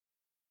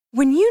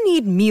When you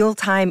need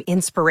mealtime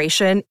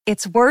inspiration,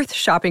 it's worth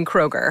shopping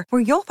Kroger,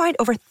 where you'll find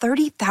over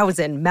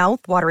 30,000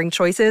 mouth-watering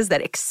choices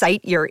that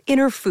excite your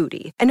inner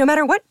foodie. And no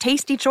matter what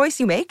tasty choice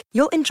you make,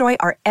 you'll enjoy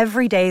our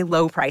everyday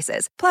low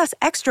prices, plus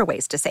extra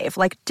ways to save,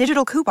 like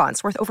digital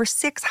coupons worth over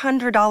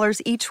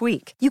 $600 each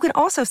week. You can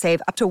also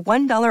save up to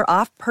 $1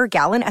 off per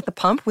gallon at the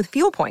pump with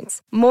fuel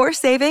points. More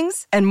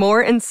savings and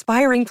more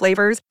inspiring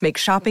flavors make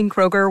shopping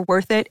Kroger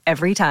worth it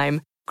every time.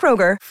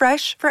 Kroger,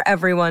 fresh for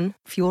everyone.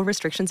 Fuel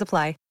restrictions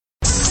apply.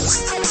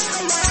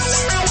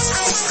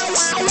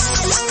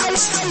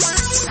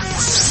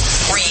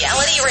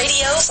 Reality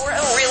radio for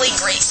a really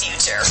great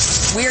future.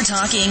 We're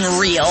talking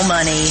real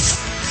money.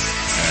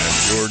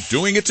 And you're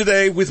doing it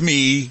today with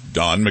me,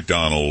 Don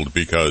McDonald,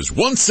 because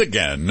once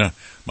again,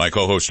 my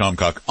co-host Tom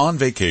Cock on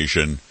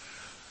vacation,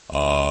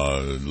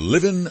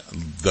 living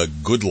the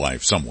good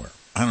life somewhere.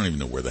 I don't even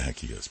know where the heck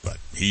he is, but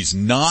he's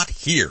not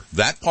here.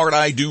 That part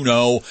I do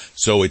know.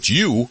 So it's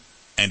you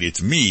and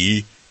it's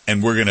me,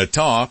 and we're going to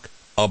talk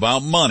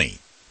about money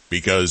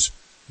because,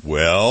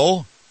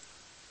 well,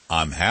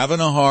 I'm having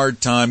a hard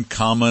time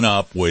coming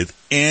up with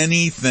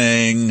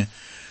anything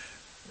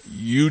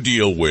you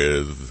deal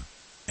with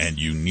and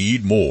you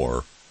need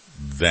more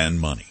than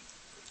money.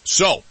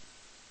 So,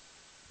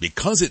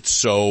 because it's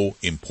so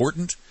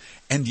important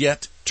and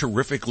yet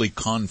terrifically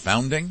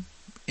confounding,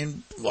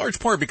 in large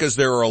part because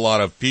there are a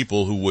lot of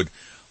people who would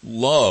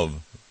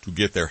love to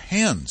get their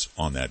hands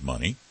on that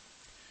money,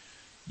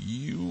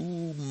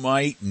 you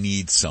might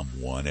need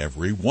someone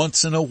every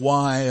once in a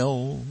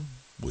while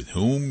with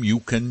whom you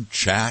can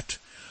chat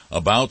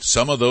about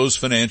some of those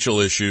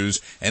financial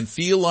issues and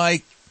feel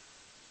like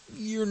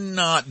you're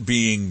not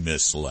being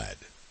misled.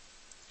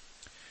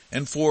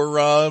 And for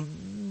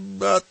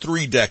about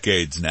 3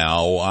 decades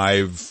now,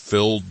 I've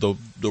filled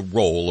the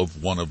role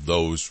of one of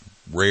those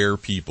rare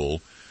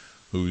people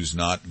who's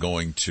not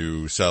going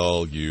to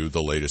sell you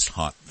the latest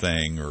hot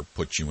thing or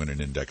put you in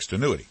an indexed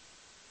annuity.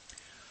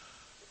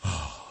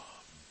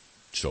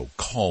 So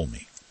call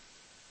me.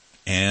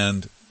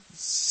 And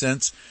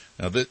since,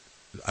 now that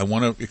I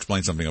want to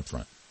explain something up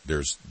front.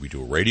 We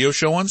do a radio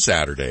show on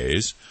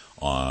Saturdays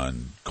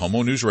on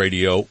Como News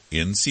Radio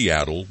in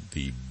Seattle,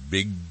 the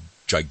big,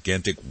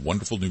 gigantic,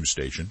 wonderful news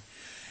station.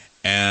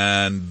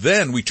 And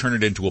then we turn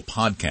it into a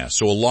podcast.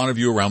 So a lot of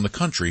you around the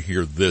country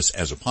hear this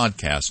as a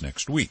podcast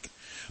next week.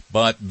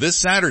 But this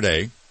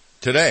Saturday,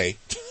 today,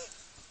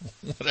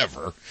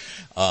 whatever,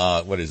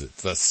 what is it?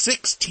 It's the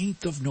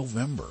 16th of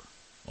November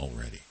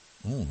already.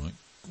 Oh, wait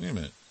a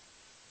minute.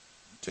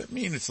 Does that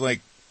mean it's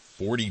like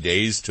 40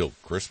 days till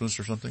Christmas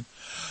or something?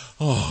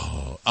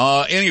 Oh,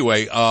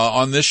 anyway,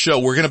 on this show,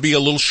 we're going to be a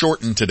little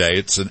shortened today.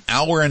 It's an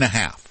hour and a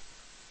half.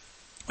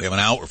 We have an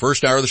hour,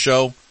 first hour of the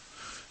show,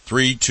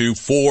 3 to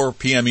 4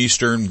 p.m.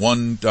 Eastern,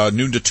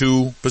 noon to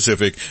 2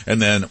 Pacific,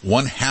 and then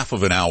 1/2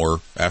 of an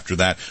hour after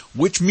that,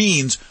 which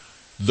means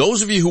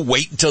those of you who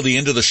wait until the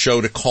end of the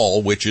show to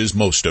call, which is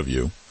most of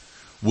you,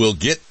 will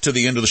get to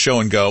the end of the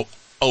show and go,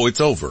 oh, it's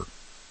over.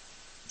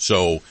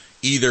 So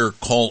either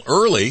call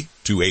early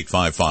to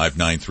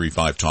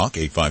 855-935-TALK,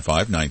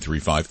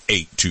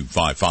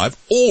 855-935-8255,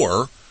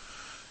 or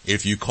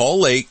if you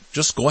call late,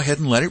 just go ahead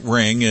and let it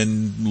ring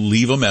and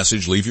leave a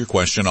message, leave your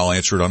question. I'll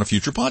answer it on a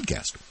future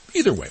podcast.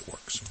 Either way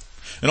works.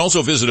 And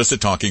also visit us at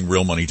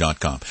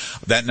TalkingRealMoney.com.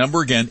 That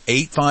number again,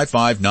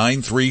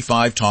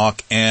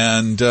 855-935-TALK.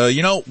 And,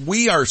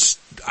 we are,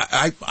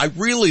 I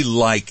really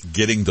like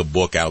getting the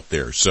book out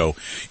there. So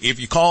if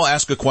you call,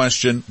 ask a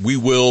question,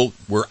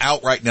 we're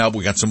out right now.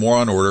 We got some more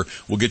on order.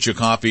 We'll get you a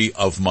copy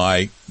of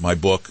my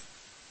book,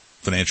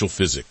 Financial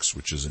Physics,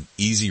 which is an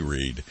easy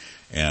read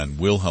and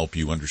will help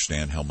you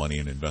understand how money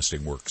and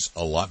investing works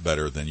a lot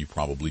better than you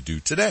probably do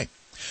today.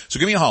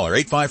 So give me a holler,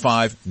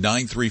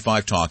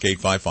 855-935-TALK,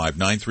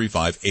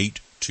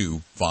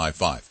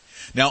 855-935-8255.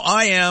 Now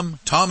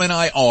Tom and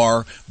I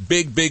are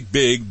big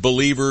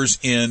believers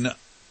in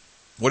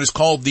what is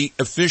called the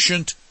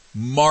efficient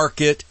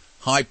market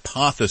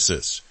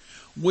hypothesis,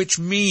 which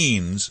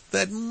means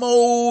that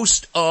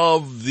most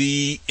of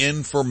the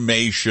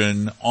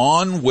information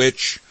on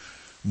which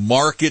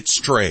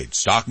markets trade,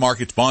 stock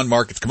markets, bond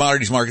markets,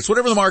 commodities markets,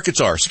 whatever the markets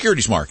are,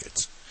 securities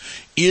markets,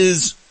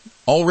 is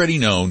already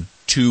known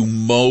to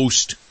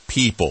most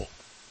people.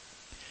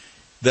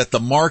 That the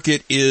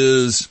market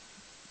is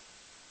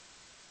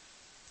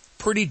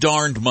pretty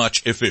darned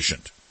much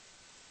efficient.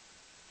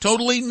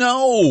 Totally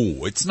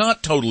no, it's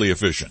not totally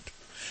efficient.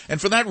 And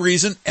for that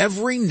reason,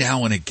 every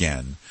now and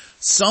again,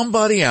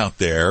 somebody out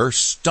there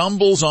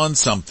stumbles on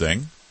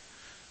something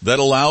that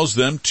allows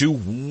them to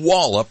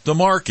wallop the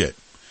market.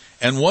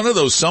 And one of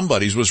those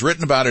somebodies was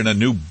written about in a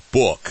new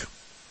book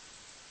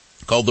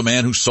called The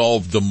Man Who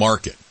Solved the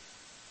Market.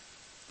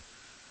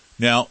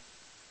 Now,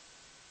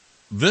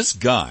 this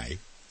guy,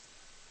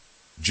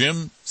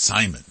 Jim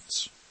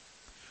Simons,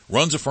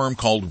 runs a firm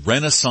called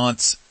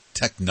Renaissance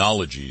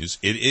Technologies.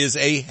 It is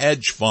a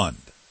hedge fund.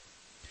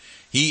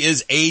 He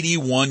is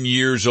 81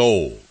 years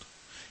old.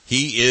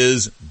 He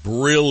is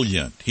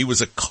brilliant. He was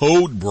a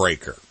code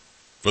breaker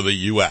for the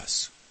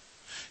U.S.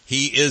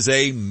 He is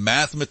a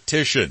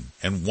mathematician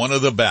and one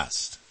of the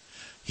best.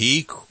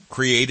 He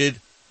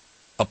created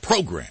a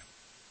program,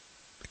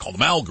 they call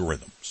them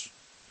algorithms,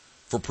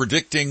 for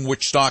predicting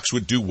which stocks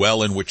would do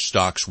well and which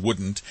stocks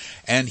wouldn't,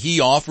 and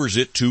he offers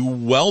it to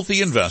wealthy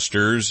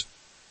investors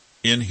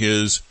in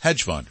his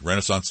hedge fund,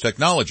 Renaissance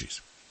Technologies.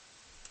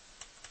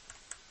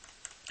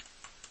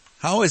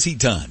 How has he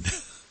done?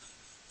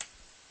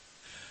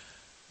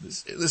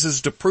 This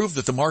is to prove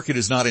that the market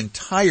is not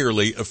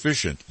entirely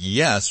efficient.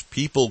 Yes,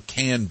 people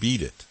can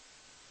beat it.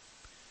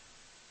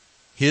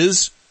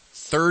 His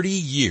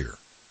 30-year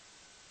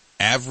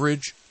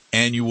average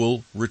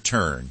annual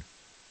return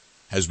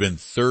has been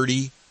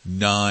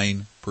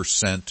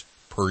 39%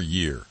 per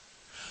year.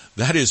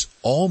 That is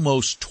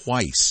almost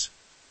twice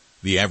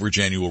the average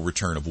annual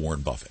return of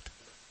Warren Buffett.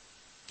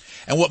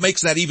 And what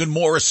makes that even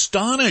more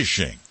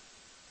astonishing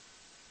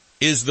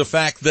is the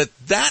fact that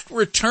that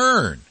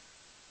return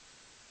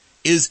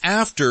is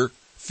after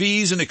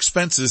fees and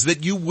expenses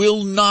that you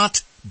will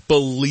not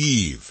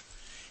believe.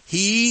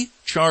 He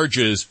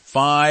charges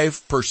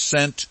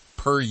 5%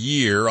 per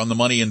year on the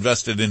money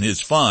invested in his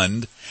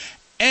fund,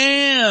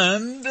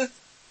 and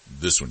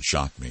this one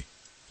shocked me.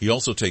 He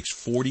also takes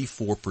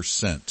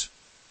 44%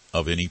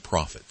 of any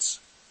profits.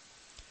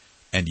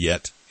 And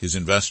yet his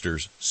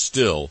investors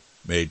still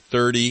made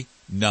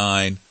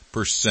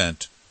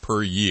 39%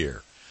 per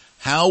year.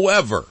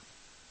 However,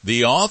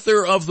 the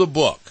author of the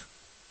book,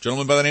 a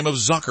gentleman by the name of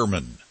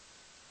Zuckerman,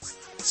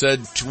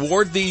 said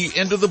toward the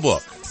end of the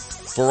book,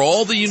 for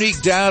all the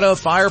unique data,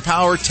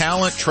 firepower,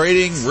 talent,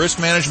 trading, risk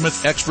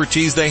management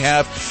expertise they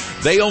have,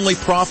 they only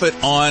profit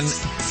on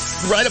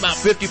right about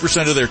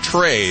 50% of their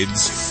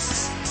trades,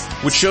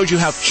 which shows you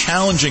how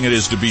challenging it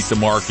is to beat the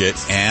market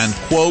and,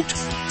 quote,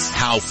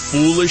 how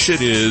foolish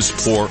it is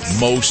for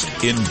most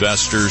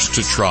investors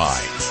to try.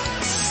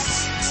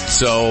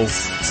 So,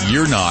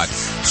 you're not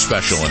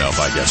special enough,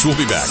 I guess. We'll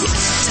be back.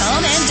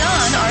 Tom and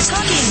Don are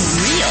talking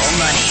real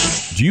money.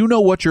 Do you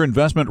know what your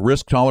investment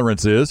risk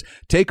tolerance is?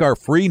 Take our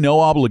free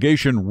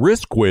no-obligation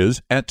risk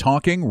quiz at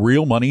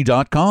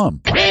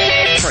TalkingRealMoney.com.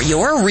 For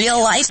your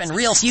real life and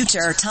real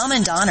future, Tom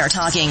and Don are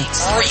talking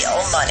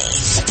real money.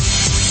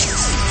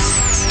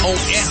 Oh,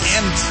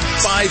 and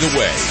by the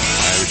way,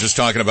 I was just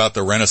talking about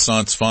the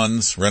Renaissance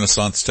funds,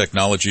 Renaissance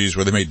Technologies,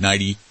 where they made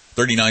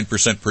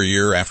 39% per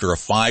year after a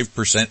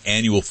 5%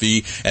 annual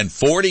fee and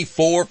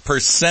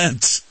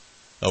 44%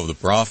 of the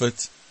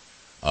profits.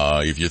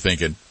 If you're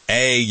thinking,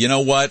 hey, you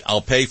know what?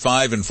 I'll pay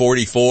 5 and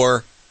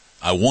 44.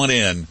 I want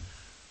in.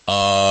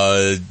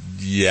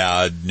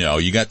 Yeah, no,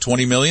 you got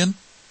 20 million?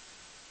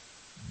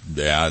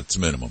 Yeah, it's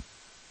minimum.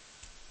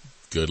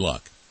 Good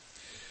luck.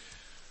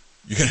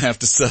 You're going to have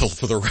to settle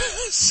for the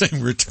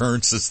same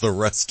returns as the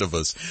rest of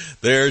us.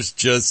 There's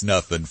just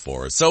nothing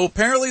for us. So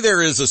apparently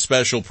there is a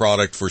special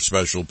product for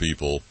special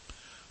people.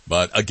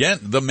 But again,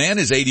 the man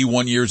is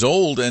 81 years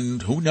old,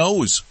 and who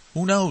knows?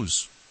 Who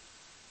knows?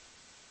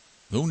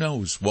 Who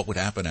knows what would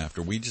happen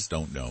after? We just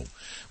don't know.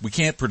 We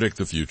can't predict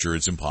the future.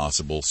 It's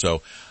impossible.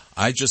 So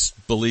I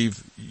just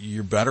believe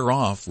you're better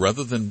off,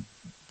 rather than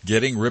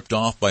getting ripped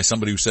off by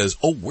somebody who says,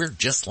 oh, we're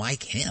just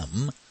like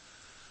him.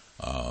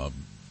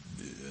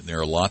 There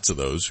are lots of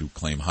those who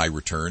claim high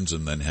returns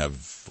and then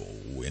have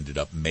ended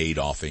up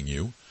Madoffing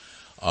you.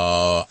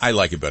 I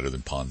like it better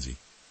than Ponzi.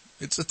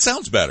 It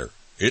sounds better.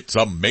 It's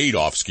a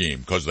Madoff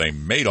scheme because they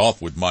made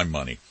off with my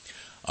money.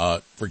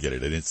 Forget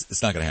it.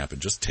 It's not going to happen.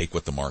 Just take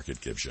what the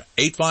market gives you.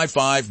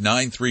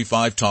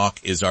 855-935-TALK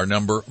is our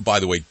number.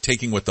 By the way,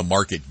 taking what the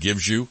market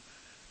gives you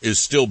is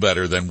still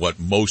better than what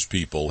most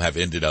people have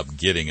ended up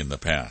getting in the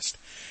past.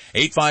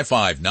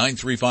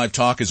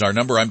 855-935-TALK is our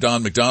number. I'm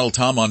Don McDonald.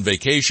 Tom on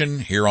vacation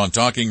here on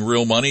Talking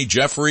Real Money.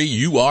 Jeffrey,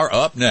 you are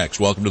up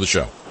next. Welcome to the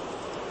show.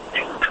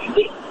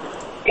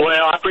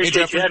 Well, I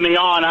appreciate you having me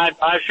on.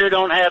 I sure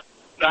don't have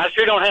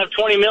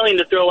 $20 million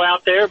to throw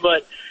out there,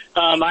 but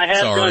I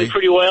have done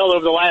pretty well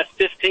over the last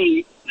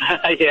 15.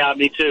 Yeah,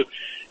 me too.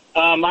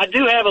 I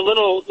do have a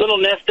little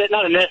nest egg,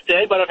 not a nest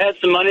egg, but I've had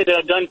some money that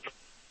I've done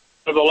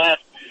over the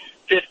last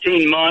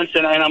 15 months,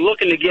 and I'm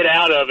looking to get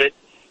out of it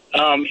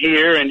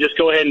here and just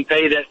go ahead and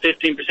pay that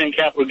 15%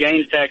 capital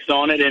gains tax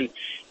on it. And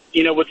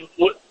you know,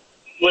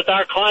 with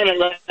our climate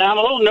right now, I'm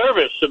a little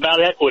nervous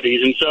about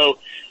equities, and so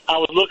I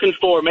was looking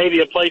for maybe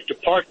a place to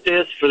park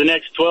this for the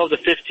next 12 to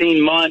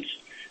 15 months.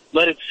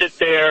 Let it sit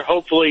there,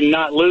 hopefully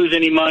not lose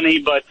any money,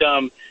 but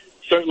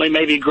certainly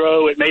maybe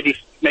grow at maybe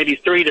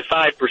 3 to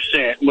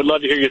 5%. Would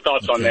love to hear your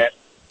thoughts on that.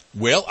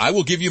 Well, I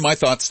will give you my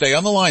thoughts. Stay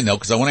on the line, though,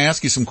 because I want to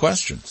ask you some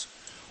questions.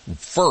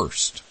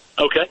 First,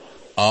 okay.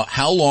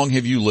 How long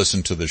have you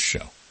listened to this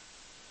show?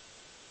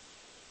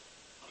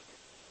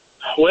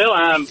 Well,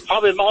 I'm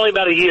probably only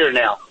about a year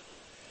now.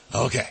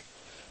 Okay,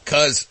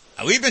 because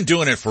we've been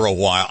doing it for a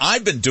while.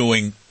 I've been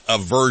doing a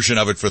version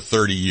of it for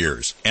 30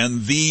 years.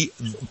 And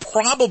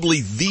probably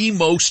the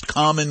most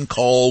common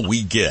call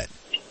we get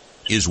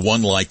is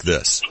one like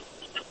this.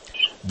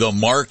 The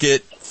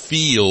market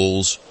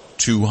feels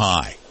too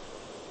high.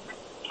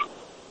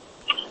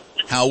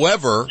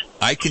 However,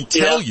 I can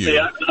tell you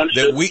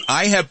that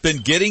I have been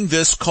getting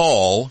this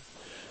call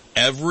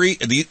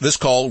this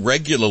call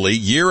regularly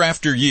year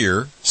after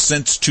year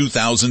since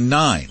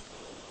 2009.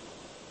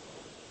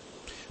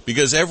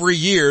 Because every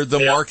year the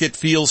market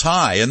feels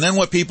high. And then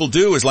what people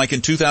do is, like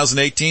in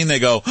 2018, they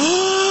go,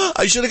 oh,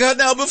 I should have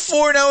gotten out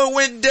before, now it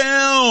went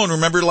down.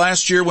 Remember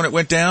last year when it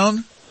went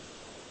down?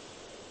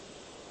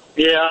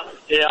 Yeah,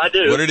 I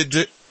do.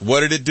 What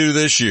did it do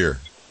this year?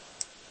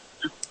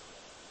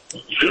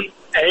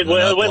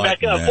 It went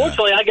back up.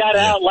 Fortunately, I got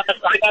out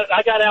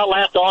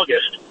last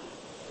August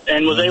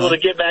and was able to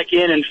get back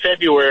in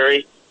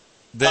February.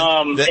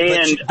 But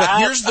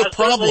here's the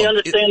problem. I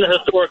understand the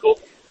historical.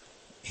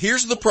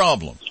 Here's the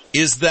problem,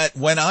 is that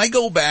when I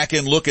go back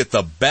and look at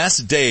the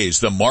best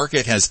days the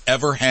market has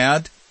ever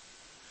had,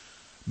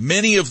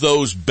 many of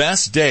those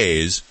best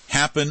days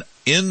happen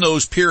in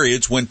those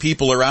periods when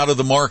people are out of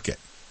the market.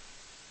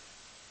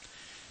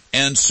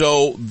 And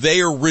so they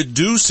are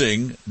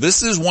reducing.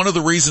 This is one of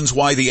the reasons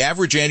why the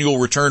average annual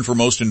return for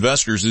most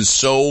investors is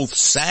so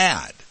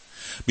sad,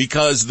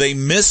 because they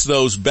miss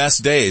those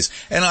best days.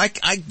 And I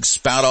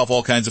spout off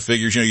all kinds of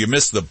figures. You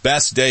miss the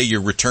best day,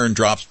 your return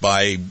drops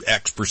by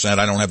X percent.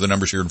 I don't have the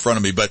numbers here in front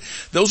of me, but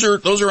those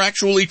are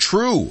actually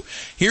true.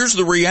 Here's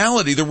the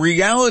reality. The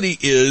reality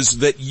is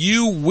that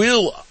you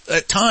will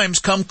at times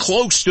come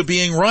close to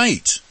being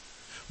right,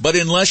 but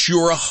unless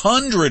you're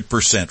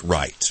 100%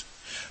 right,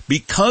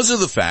 because of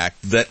the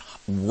fact that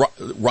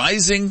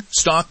rising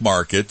stock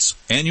markets,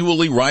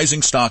 annually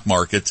rising stock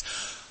markets,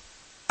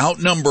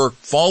 outnumber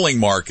falling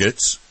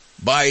markets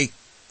by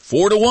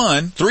 3 to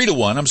 1, it's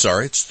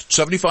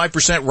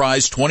 75%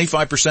 rise,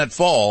 25%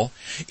 fall.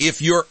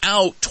 If you're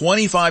out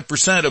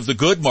 25% of the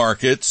good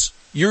markets,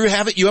 you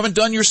haven't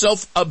done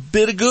yourself a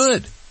bit of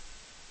good.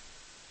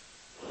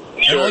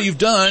 Sure. And all you've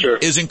done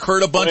is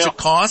incurred a bunch of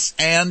costs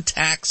and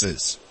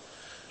taxes.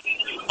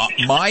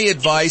 My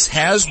advice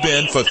has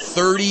been for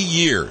 30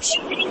 years,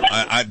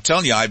 I'm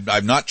telling you,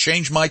 I've not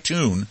changed my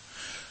tune,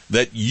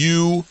 that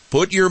you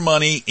put your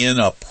money in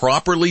a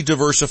properly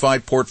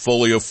diversified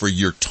portfolio for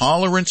your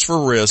tolerance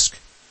for risk,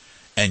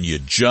 and you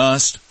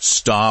just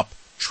stop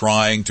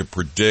trying to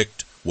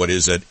predict what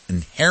is an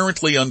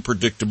inherently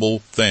unpredictable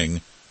thing,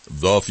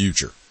 the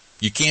future.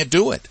 You can't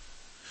do it.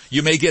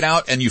 You may get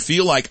out and you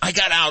feel like, I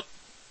got out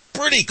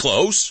pretty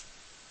close,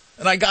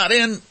 and I got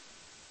in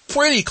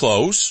pretty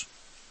close.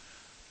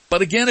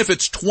 But again, if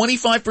it's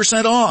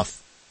 25%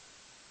 off,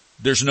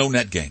 there's no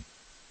net gain.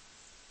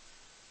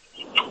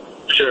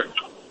 Sure.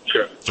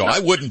 So I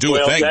wouldn't do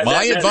a thing.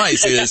 My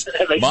advice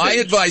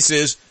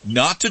is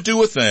not to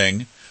do a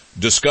thing.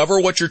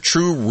 Discover what your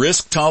true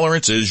risk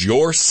tolerance is,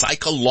 your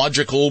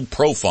psychological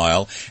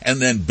profile,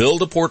 and then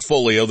build a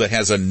portfolio that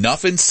has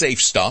enough in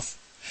safe stuff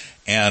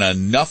and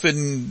enough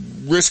in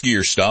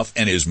riskier stuff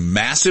and is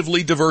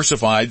massively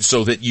diversified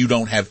so that you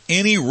don't have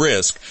any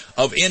risk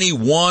of any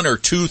one or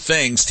two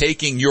things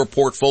taking your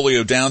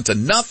portfolio down to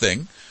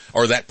nothing,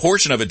 or that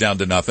portion of it down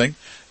to nothing,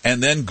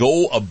 and then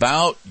go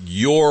about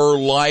your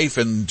life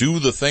and do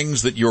the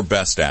things that you're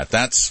best at.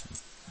 That's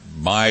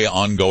my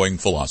ongoing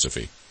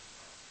philosophy.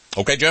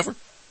 Okay, Jeffrey?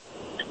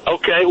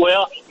 Okay,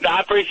 well,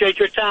 I appreciate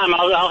your time.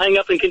 I'll hang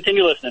up and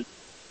continue listening.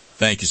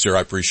 Thank you, sir.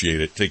 I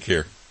appreciate it. Take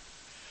care.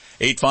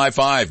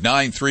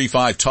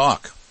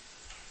 855-935-TALK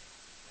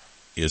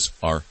is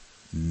our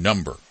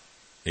number.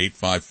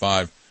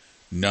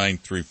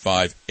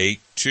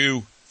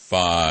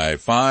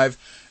 855-935-8255.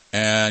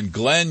 And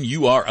Glenn,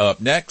 you are up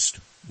next.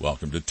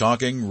 Welcome to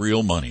Talking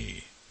Real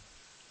Money.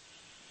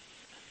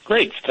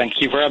 Great.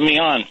 Thank you for having me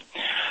on.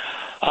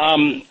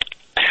 I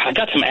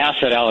got some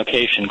asset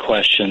allocation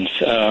questions.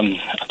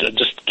 To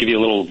just give you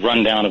a little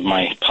rundown of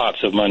my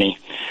pots of money.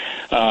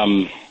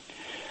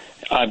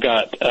 I've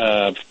got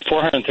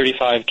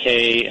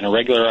 $435K in a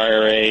regular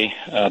IRA,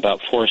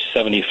 about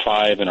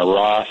 $475 in a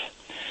Roth,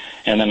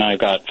 and then I've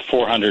got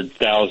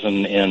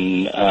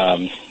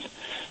 $400,000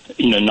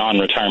 in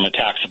non-retirement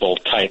taxable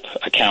type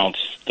accounts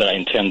that I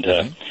intend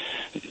to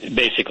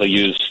basically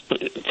use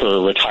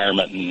for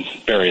retirement and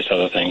various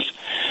other things.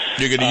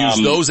 You're going to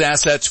use those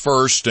assets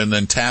first and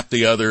then tap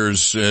the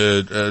others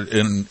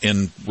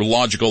in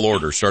logical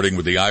order, starting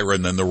with the IRA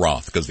and then the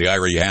Roth, because the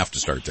IRA you have to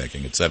start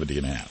taking at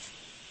 70.5. Am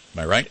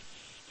I right?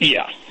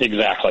 Yeah,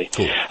 exactly.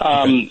 Cool.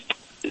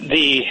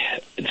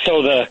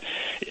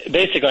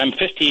 Basically I'm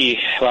 50,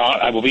 well,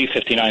 I will be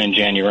 59 in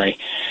January.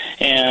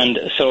 And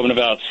so in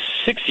about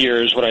 6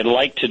 years, what I'd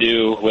like to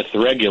do with the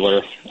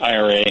regular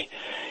IRA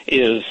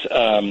is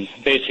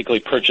basically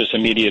purchase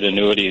immediate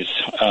annuities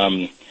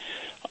on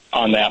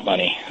that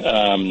money.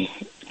 And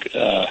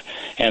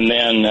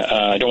then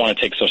I don't want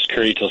to take Social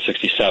Security till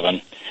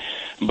 67.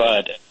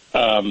 But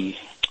hey,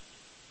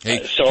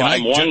 so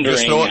I'm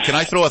wondering... Can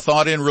I throw a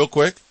thought in real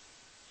quick?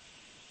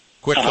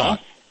 Quick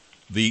thought.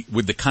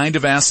 With the kind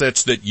of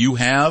assets that you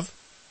have,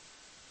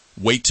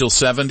 wait till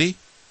 70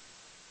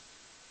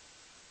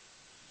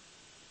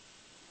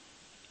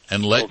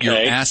 and let your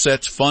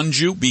assets fund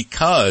you,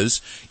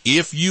 because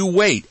if you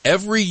wait,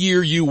 every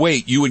year you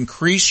wait, you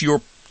increase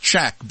your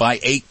check by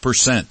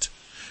 8%.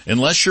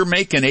 Unless you're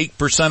making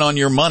 8% on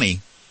your money,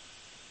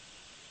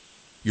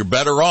 you're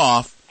better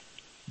off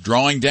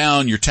drawing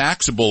down your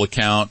taxable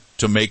account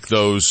to make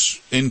those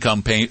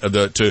income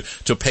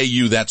to pay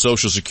you that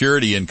Social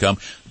Security income.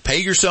 Pay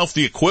yourself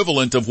the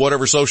equivalent of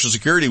whatever Social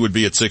Security would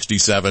be at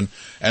 67,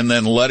 and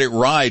then let it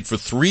ride for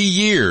 3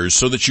 years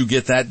so that you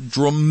get that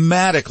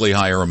dramatically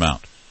higher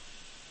amount.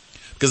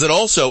 Because it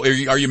also,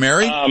 are you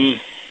married?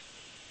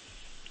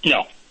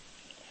 No.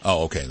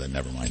 Oh, okay, then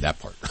never mind that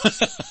part.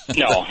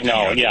 No,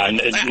 yeah,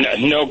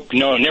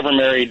 no, never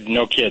married,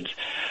 no kids.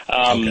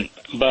 Okay.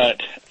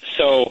 But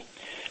so,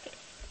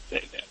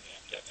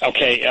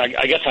 okay,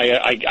 I guess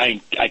I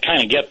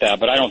kind of get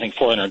that, but I don't think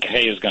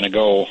 400K is going to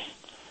go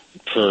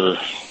for.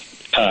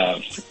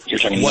 You're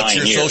talking what's 9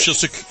 your years.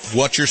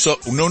 What's your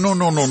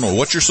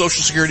What's your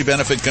Social Security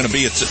benefit going to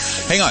be at?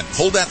 Hang on,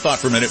 hold that thought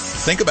for a minute.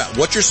 Think about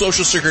what's your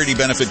Social Security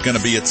benefit going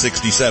to be at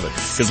 67?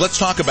 Because let's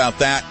talk about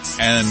that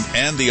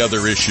and the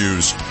other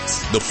issues.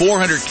 The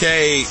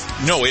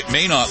 400K, no, it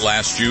may not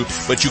last you,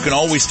 but you can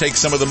always take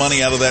some of the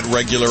money out of that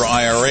regular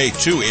IRA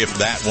too if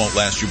that won't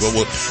last you. But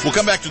we'll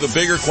come back to the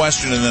bigger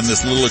question and then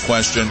this little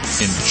question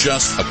in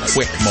just a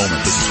quick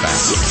moment. This is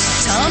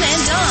fast. Tom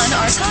and Don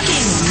are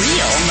talking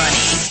real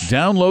money.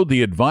 Download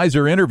the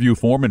advisor interview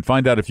form and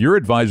find out if your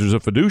advisor's a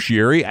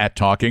fiduciary at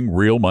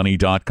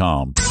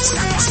TalkingRealMoney.com.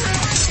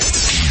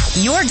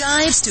 Your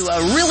guides to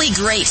a really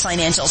great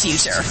financial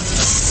future.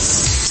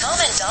 Tom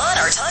and Don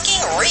are talking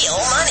real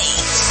money.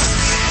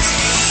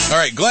 All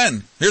right,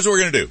 Glenn, here's what we're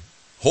going to do.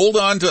 Hold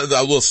on to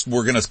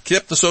we're going to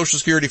skip the Social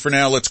Security for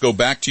now. Let's go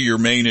back to your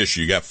main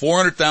issue. You got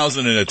 $400,000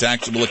 in a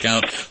taxable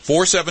account,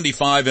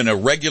 $475 in a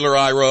regular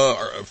IRA,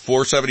 or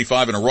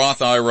 $475 in a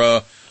Roth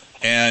IRA,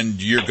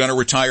 and you're going to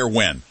retire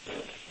when?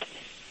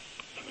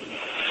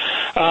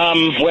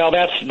 Well,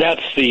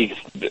 that's the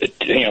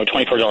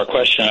 $24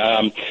 question.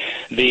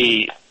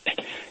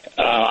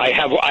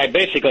 I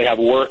basically have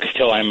work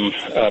till I'm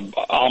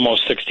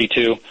almost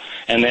 62,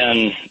 and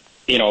then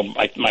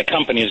my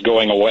company is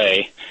going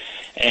away,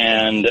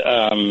 and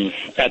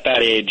at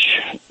that age,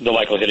 the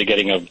likelihood of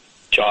getting a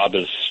job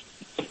is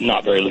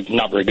not very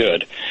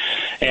good,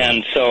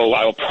 and so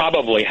I will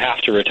probably have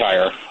to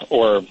retire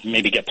or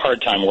maybe get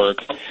part-time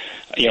work,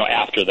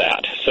 after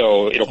that.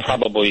 So it'll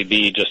probably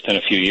be just in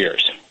a few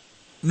years.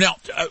 Now,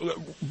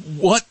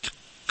 what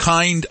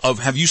kind of,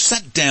 have you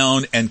sat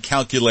down and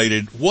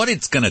calculated what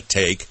it's going to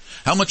take,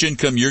 how much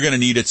income you're going to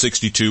need at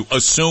 62,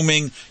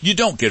 assuming you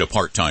don't get a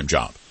part-time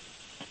job?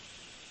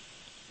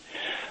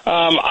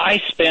 I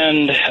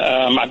spend,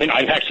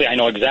 I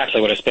know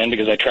exactly what I spend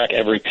because I track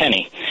every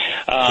penny.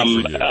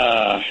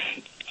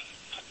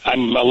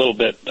 I'm a little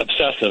bit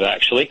obsessive,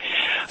 actually,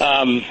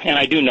 and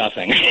I do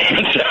nothing.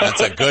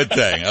 That's a good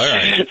thing. All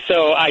right.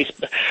 So I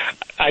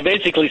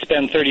basically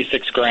spend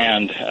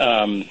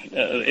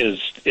 $36,000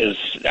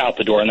 is out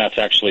the door, and that's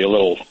actually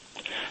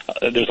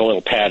there's a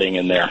little padding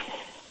in there.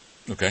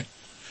 Okay.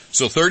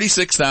 So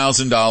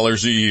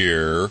 $36,000 a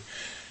year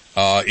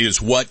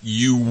is what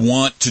you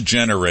want to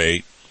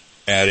generate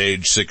at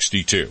age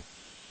 62.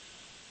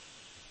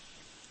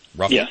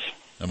 Roughly? Yes.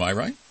 Am I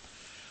right?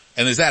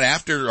 And is that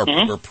after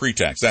or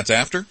pre-tax? That's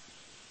after?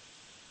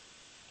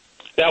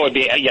 That would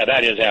be,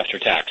 that is after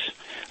tax.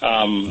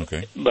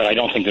 Okay. But I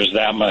don't think there's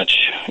that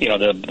much,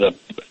 the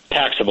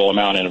taxable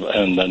amount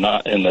in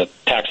the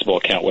taxable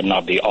account would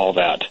not be all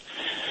that.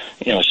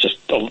 It's just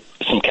some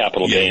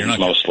capital gains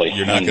mostly.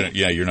 You're not going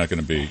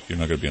to be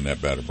in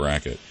that bad a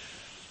bracket.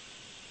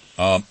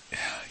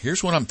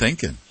 Here's what I'm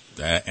thinking.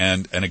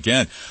 And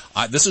again,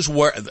 this is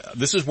where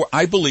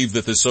I believe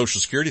that this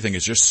Social Security thing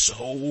is just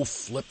so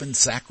flippin'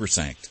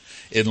 sacrosanct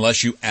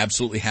unless you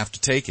absolutely have to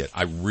take it.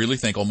 I really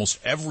think almost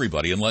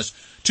everybody, unless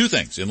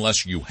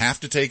you have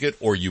to take it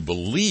or you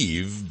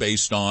believe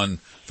based on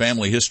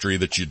family history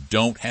that you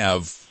don't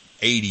have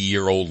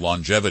 80-year-old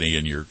longevity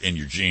in your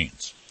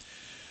genes,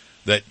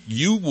 that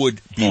you would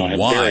be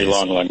wise. Very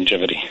long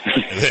longevity.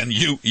 Then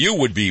you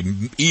would be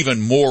even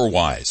more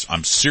wise.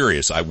 I'm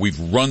serious. We've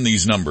run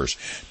these numbers.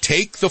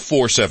 Take the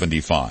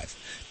 475,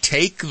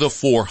 take the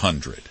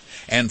 400,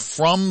 and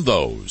from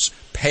those,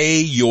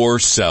 pay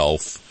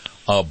yourself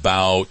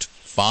about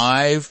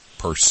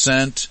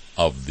 5%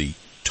 of the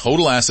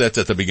total assets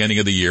at the beginning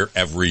of the year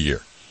every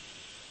year.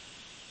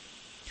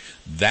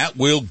 That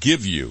will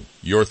give you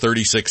your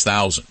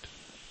 $36,000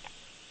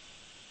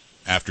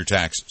 after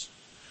taxes.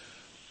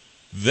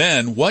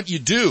 Then what you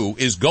do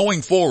is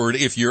going forward,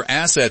 if your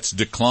assets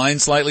decline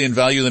slightly in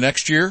value the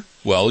next year,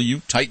 well,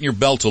 you tighten your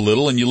belt a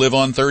little and you live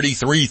on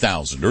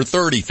 $33,000 or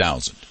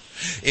 $30,000.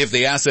 If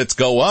the assets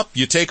go up,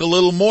 you take a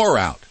little more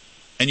out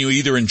and you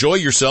either enjoy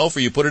yourself or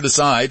you put it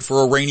aside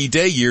for a rainy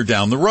day year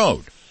down the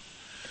road.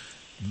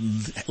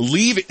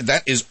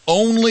 That is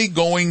only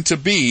going to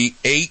be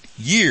 8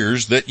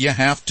 years that you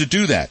have to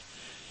do that.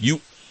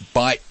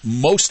 By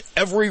most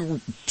every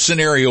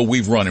scenario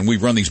we've run, and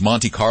we've run these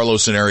Monte Carlo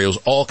scenarios,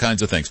 all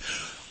kinds of things,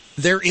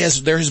 there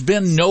has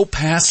been no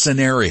past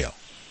scenario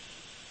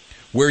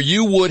where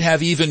you would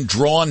have even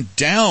drawn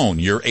down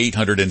your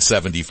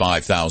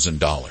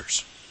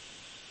 $875,000.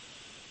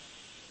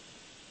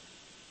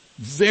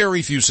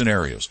 Very few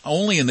scenarios.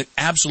 Only in the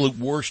absolute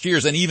worst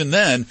years. And even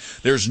then,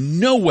 there's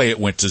no way it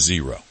went to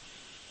zero.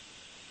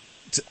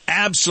 It's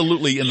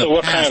absolutely in the past. So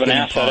what kind of an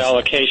asset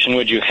allocation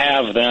would you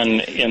have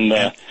then in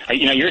the,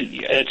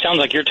 it sounds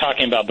like you're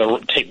talking about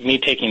me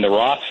taking the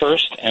Roth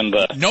first and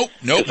the... Nope.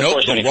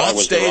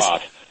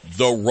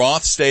 The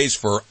Roth stays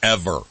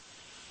forever.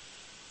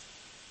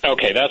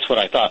 Okay, that's what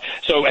I thought.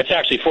 So it's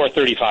actually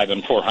 435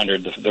 and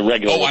 400. The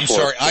regular. Oh, I'm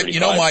sorry.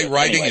 My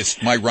writing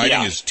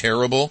is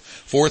terrible.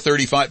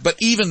 435. But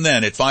even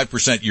then, at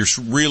 5%, you're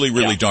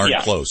really darn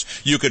close.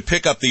 You could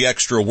pick up the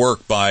extra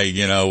work by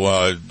being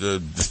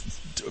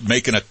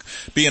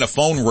a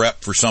phone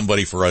rep for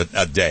somebody for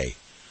a day.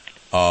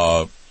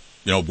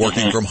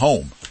 Working from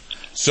home.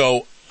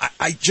 So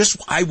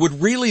I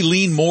would really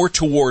lean more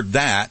toward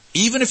that,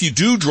 even if you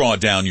do draw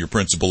down your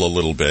principal a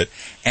little bit.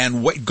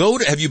 And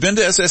have you been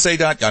to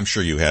SSA.gov? I'm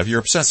sure you have. You're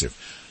obsessive.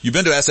 You've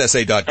been to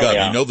SSA.gov. Oh,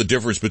 yeah. You know the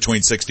difference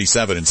between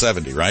 67 and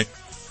 70, right?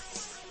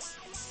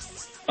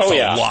 Oh,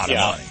 a lot of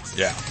money.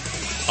 Yeah.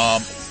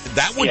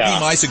 That would be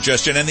my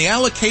suggestion. And the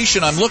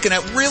allocation I'm looking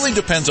at really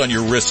depends on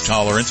your risk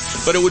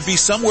tolerance, but it would be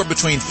somewhere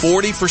between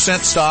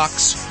 40%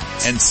 stocks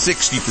and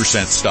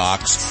 60%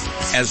 stocks,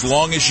 as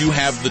long as you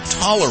have the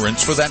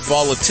tolerance for that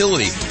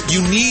volatility.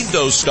 You need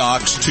those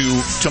stocks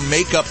to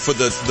make up for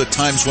the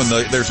times when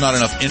there's not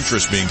enough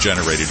interest being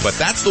generated. But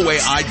that's the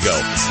way I'd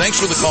go. Thanks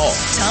for the call.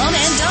 Tom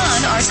and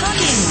Don are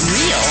talking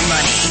real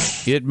money.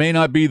 It may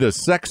not be the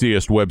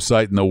sexiest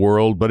website in the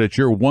world, but it's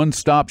your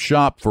one-stop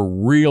shop for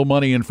real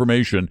money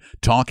information.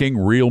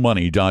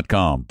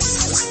 TalkingRealMoney.com.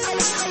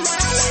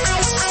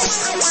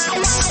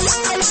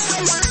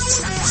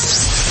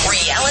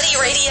 Reality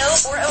radio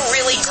for a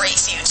really great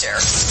future.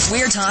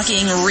 We're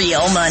talking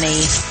real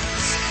money.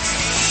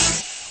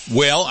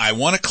 Well, I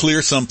want to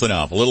clear something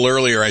up. A little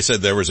earlier I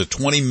said there was a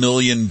 $20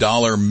 million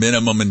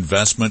minimum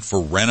investment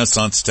for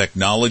Renaissance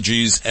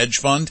Technologies hedge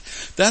fund.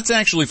 That's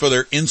actually for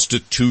their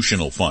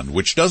institutional fund,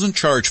 which doesn't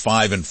charge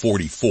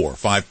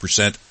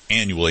 5%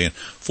 annually and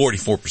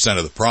 44%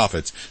 of the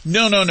profits.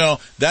 No.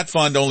 That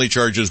fund only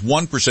charges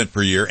 1%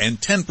 per year and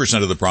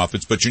 10% of the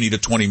profits, but you need a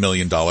 $20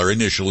 million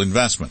initial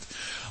investment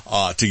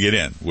to get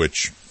in,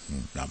 which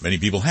not many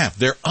people have.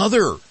 Their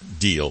other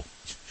deal,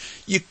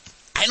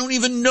 I don't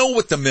even know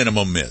what the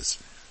minimum is.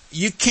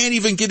 You can't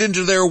even get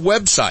into their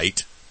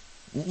website.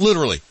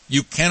 Literally,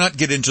 you cannot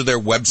get into their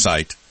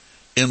website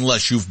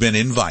unless you've been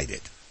invited.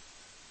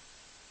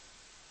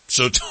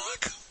 So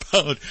talk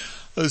about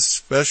a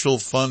special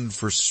fund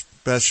for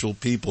special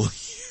people.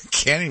 You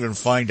can't even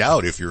find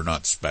out if you're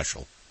not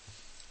special.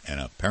 And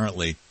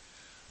apparently,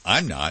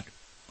 I'm not.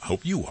 I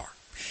hope you are.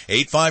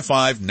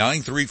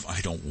 855-935. I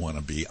don't want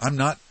to be. I'm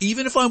not.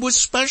 Even if I was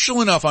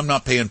special enough, I'm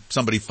not paying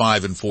somebody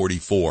 5 and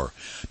 44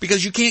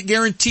 because you can't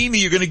guarantee me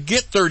you're going to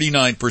get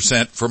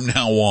 39% from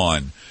now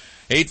on.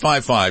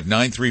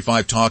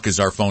 855-935-TALK is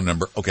our phone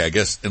number. Okay, I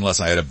guess unless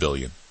I had $1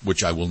 billion,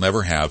 which I will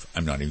never have,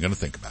 I'm not even going to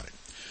think about it.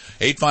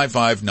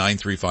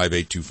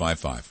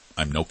 855-935-8255.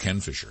 I'm no Ken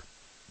Fisher,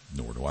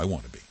 nor do I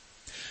want to be.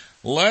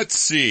 Let's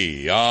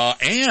see.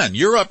 Ann,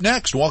 you're up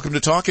next. Welcome to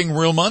Talking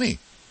Real Money.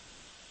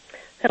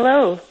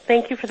 Hello.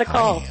 Thank you for the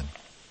call. Hi, Ann.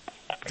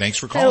 Thanks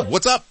for calling.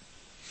 What's up?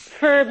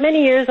 For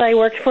many years, I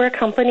worked for a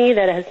company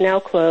that has now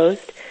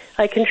closed.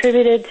 I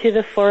contributed to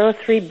the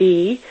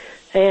 403B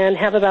and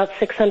have about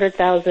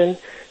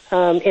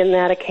 $600,000 in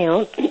that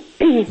account,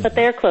 but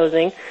they're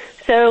closing.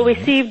 So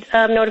received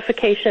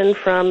notification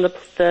from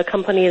the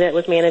company that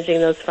was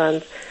managing those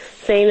funds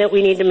saying that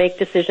we need to make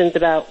decisions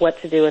about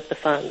what to do with the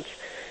funds.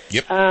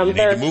 Yep. You need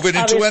to move it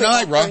into an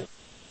IRA.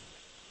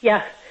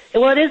 Yeah.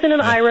 Well, it isn't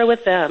an IRA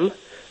with them.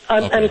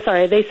 Okay. I'm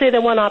sorry. They say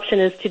the one option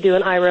is to do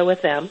an IRA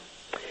with them.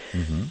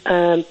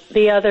 Mm-hmm.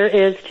 The other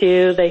is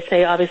they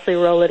say, obviously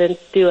roll it and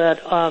do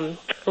a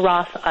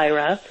Roth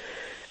IRA,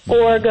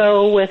 or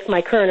go with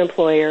my current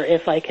employer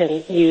if I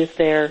can use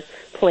their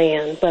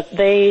plan. But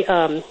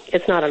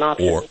it's not an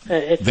option.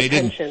 It's a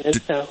pension.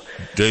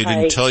 They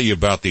didn't tell you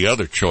about the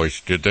other choice,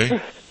 did they?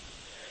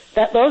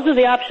 Those are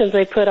the options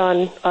they put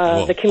on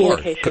the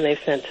communication they've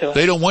sent to us.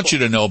 They don't want you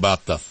to know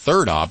about the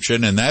third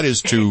option, and that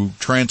is to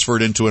transfer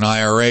it into an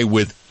IRA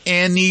with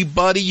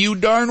anybody you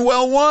darn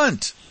well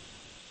want.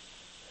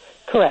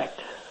 Correct.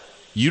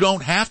 You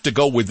don't have to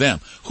go with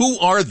them. Who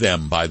are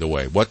them, by the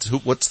way?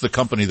 What's the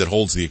company that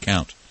holds the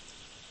account?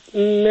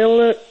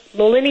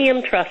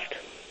 Millennium Trust.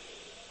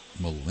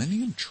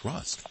 Millennium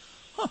Trust?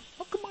 Huh.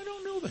 How come I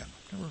don't know them?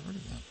 I've never heard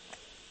of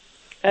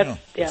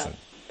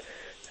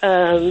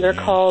them. They're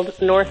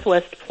called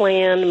Northwest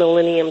Plan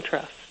Millennium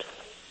Trust.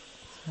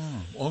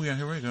 Oh, yeah,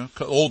 here we go.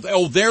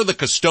 They're the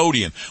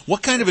custodian.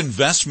 What kind of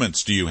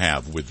investments do you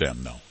have with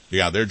them, though?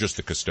 Yeah, they're just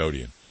the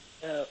custodian.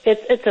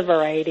 It's a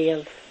variety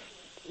of,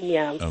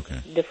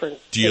 different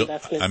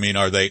investments. I mean,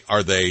 are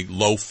they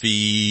low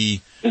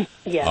fee,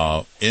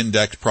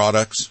 index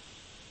products?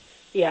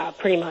 Yeah,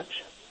 pretty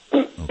much.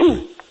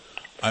 Okay.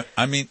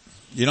 I mean,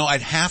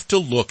 I'd have to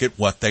look at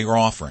what they are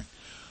offering.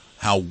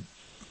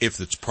 If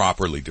it's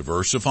properly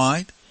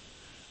diversified,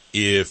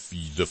 if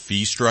the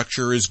fee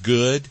structure is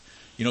good,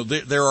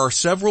 there are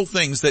several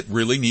things that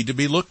really need to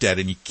be looked at,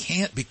 and you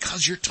can't,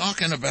 because you're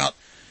talking about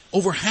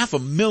over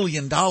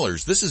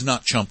 $500,000. This is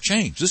not chump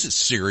change. This is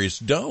serious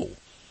dough.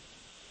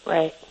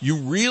 Right. You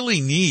really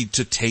need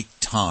to take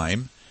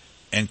time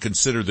and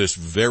consider this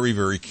very,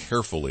 very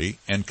carefully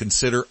and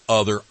consider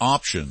other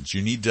options.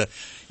 You need to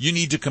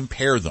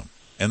compare them.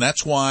 And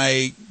that's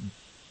why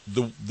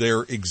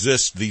there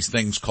exist these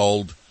things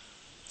called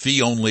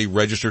fee-only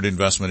registered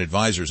investment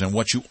advisors. And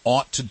what you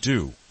ought to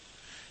do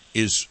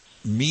is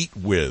meet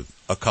with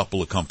a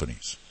couple of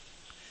companies,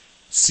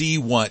 see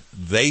what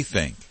they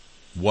think,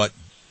 what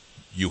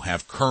you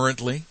have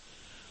currently,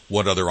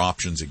 what other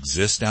options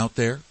exist out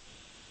there,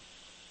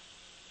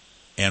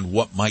 and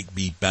what might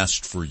be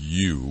best for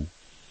you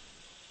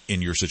in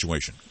your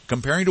situation,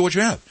 comparing to what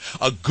you have.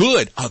 A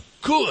good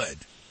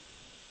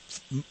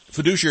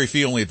fiduciary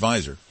fee-only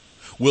advisor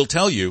will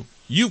tell you,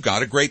 you've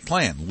got a great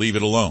plan, leave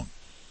it alone.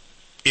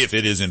 If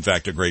it is in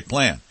fact a great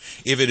plan.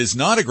 If it is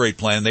not a great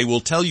plan, they will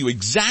tell you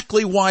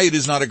exactly why it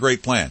is not a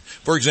great plan.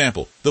 For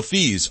example, the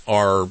fees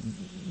are,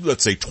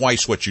 let's say,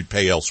 twice what you'd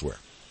pay elsewhere.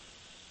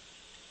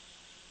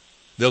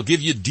 They'll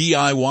give you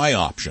DIY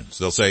options.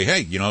 They'll say,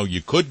 hey,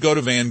 you could go to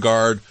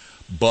Vanguard,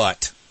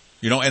 but,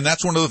 and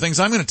that's one of the things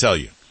I'm going to tell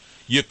you.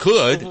 You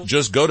could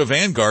just go to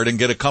Vanguard and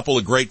get a couple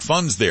of great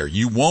funds there.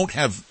 You won't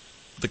have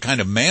the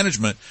kind of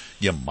management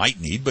you might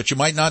need, but you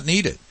might not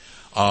need it.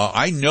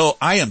 I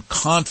am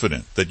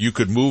confident that you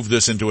could move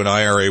this into an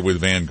IRA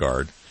with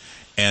Vanguard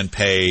and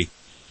pay,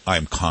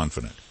 I'm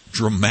confident,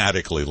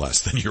 dramatically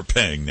less than you're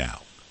paying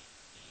now.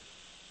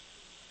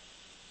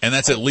 And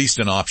that's at least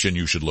an option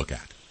you should look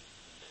at.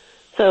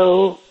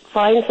 So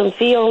find some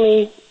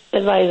fee-only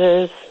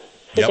advisors,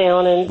 sit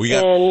down and we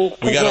got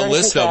a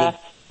list of them.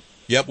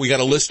 Yep, we got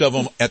a list of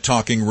them at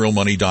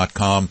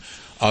TalkingRealMoney.com.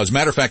 As a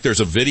matter of fact, there's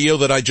a video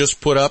that I just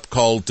put up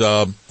called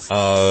Good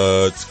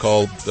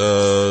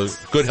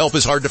Help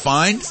is Hard to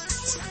Find.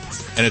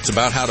 And it's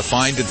about how to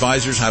find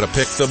advisors, how to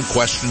pick them,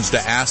 questions to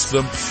ask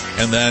them.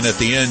 And then at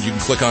the end, you can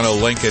click on a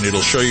link and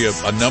it'll show you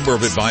a number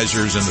of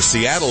advisors in the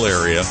Seattle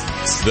area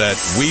that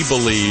we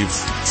believe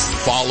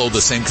follow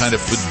the same kind of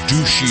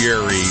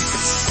fiduciary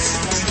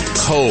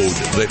code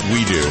that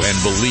we do and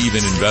believe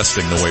in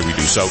investing the way we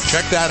do. So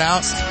check that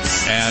out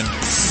and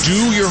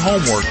do your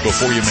homework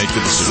before you make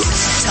the decision.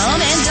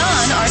 Tom and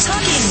Don are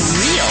talking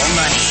real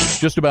money.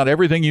 Just about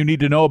everything you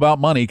need to know about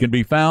money can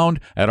be found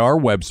at our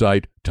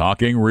website,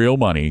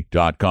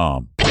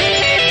 TalkingRealMoney.com.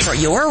 For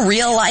your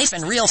real life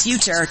and real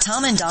future,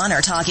 Tom and Don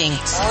are talking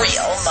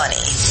real money.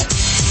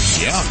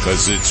 Yeah,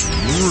 because it's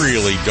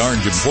really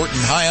darned important.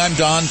 Hi, I'm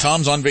Don.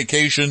 Tom's on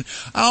vacation.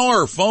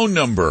 Our phone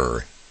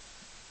number,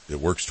 it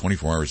works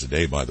 24 hours a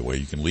day, by the way.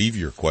 You can leave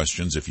your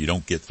questions if you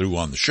don't get through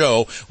on the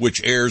show,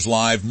 which airs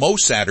live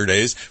most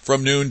Saturdays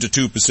from noon to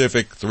 2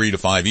 Pacific, 3 to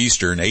 5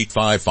 Eastern,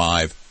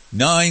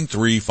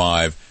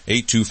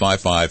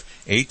 855-935-8255,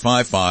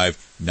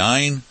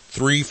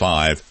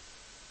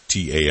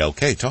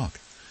 855-935-TALK. Talk.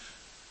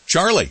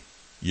 Charlie,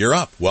 you're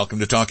up. Welcome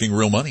to Talking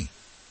Real Money.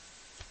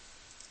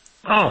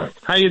 Oh,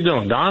 how you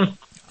doing, Don?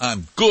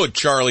 I'm good,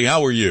 Charlie.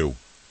 How are you?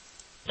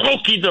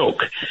 Okie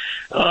doke.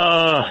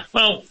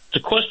 Well, it's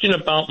a question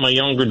about my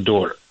younger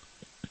daughter.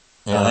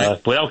 All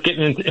right. Without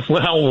getting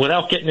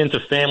into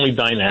family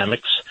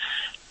dynamics,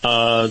 which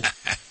I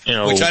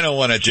don't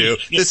want to do.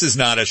 This is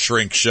not a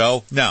shrink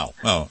show. No.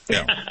 Oh,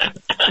 no.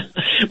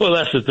 Well,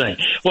 that's the thing.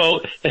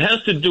 Well, it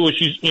has to do with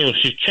she's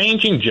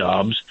changing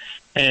jobs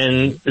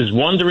and is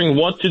wondering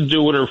what to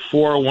do with her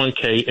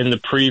 401k in the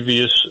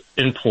previous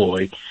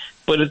employ,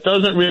 but it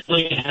doesn't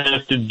really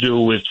have to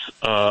do with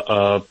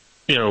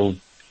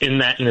in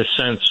a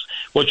sense.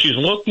 What she's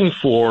looking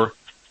for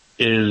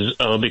is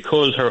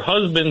because her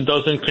husband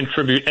doesn't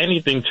contribute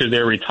anything to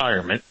their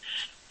retirement.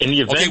 In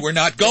the event, okay, we're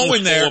not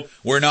going there.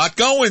 We're not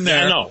going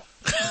there. No.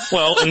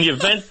 Well, in the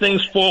event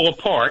things fall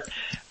apart,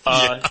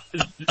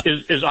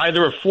 is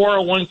either a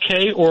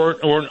 401k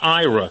or an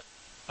IRA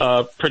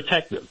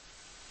protective?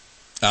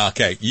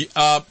 Okay.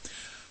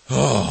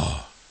 No.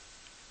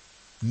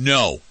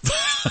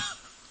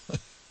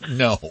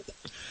 No.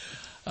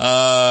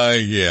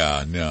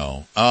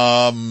 No.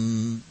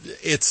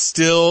 It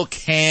still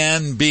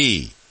can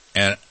be.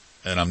 And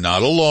I'm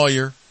not a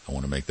lawyer. I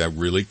want to make that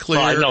really clear.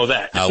 Oh, I know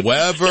that.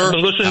 However, I've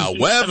been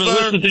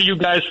listening to you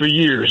guys for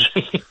years.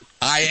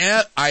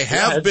 I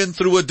have been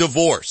through a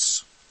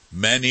divorce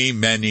many,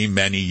 many,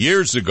 many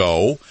years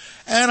ago,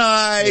 and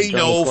I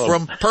know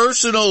from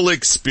personal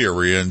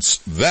experience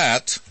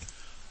that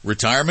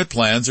retirement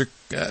plans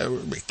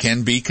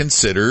can be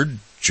considered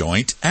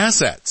joint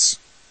assets.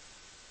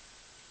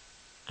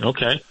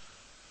 Okay.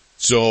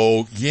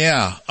 So,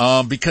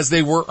 because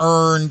they were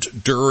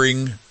earned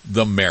during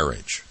the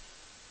marriage.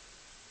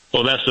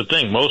 Well, that's the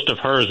thing. Most of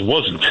hers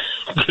wasn't.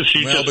 But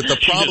the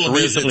problem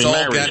is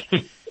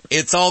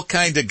it's all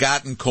kind of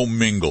gotten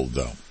commingled,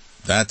 though.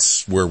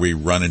 That's where we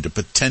run into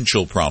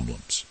potential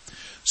problems.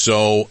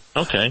 So,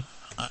 okay.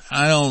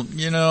 I don't,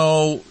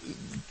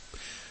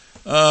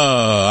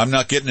 I'm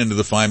not getting into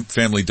the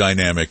family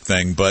dynamic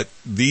thing, but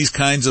these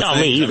kinds of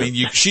things. I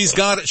mean, she's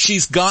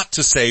got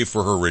to save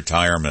for her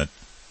retirement.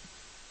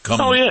 Come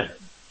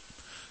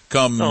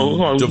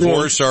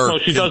divorce or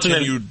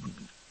continued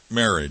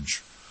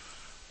marriage,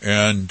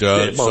 and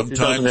sometimes she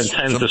doesn't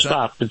intend to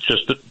stop. It's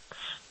just that.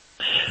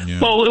 Yeah.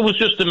 Well, it was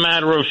just a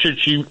matter of should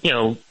she,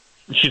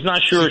 she's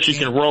not sure if she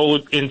can roll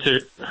it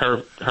into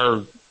her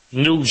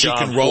new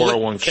job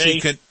 401k.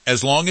 She can,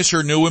 as long as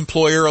her new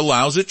employer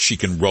allows it, she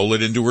can roll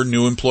it into her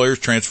new employer's,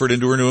 transfer it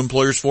into her new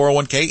employer's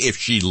 401k if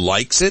she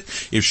likes it,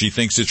 if she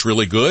thinks it's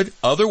really good.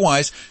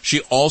 Otherwise,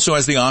 she also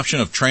has the option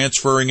of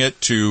transferring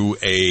it to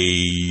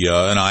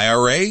an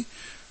IRA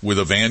with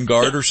a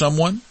Vanguard or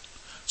someone.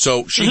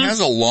 So she has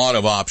a lot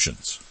of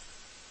options.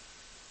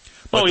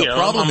 But the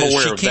problem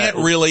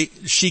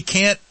is she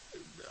can't,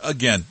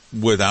 again,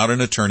 without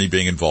an attorney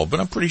being involved, but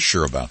I'm pretty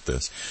sure about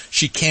this,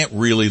 she can't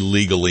really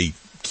legally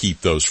keep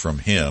those from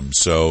him.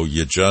 So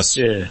you just,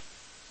 if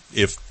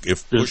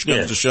push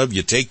comes to shove,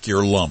 you take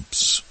your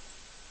lumps.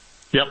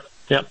 Yep.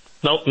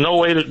 No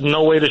way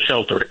to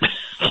shelter it.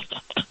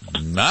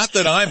 Not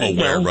that I'm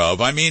aware of.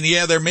 I mean,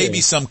 there may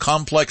be some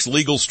complex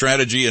legal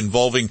strategy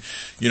involving,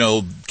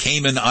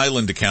 Cayman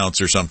Island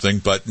accounts or something,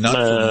 but not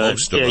for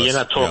most of us. You're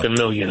not talking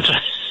millions.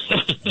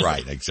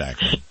 Right,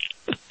 exactly.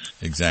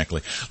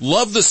 Exactly.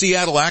 Love the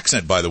Seattle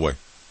accent, by the way.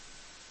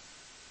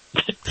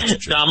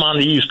 I'm on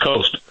the East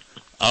Coast.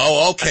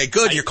 Oh, okay,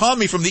 good. You're calling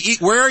me from the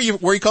East. Where are you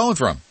calling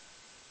from?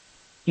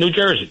 New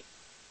Jersey.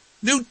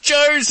 New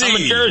Jersey! I'm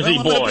a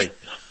Jersey boy.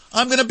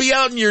 I'm going to be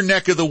out in your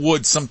neck of the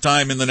woods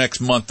sometime in the next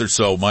month or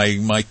so.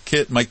 My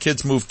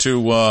kids moved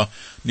to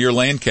near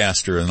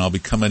Lancaster, and I'll be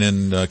coming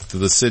in to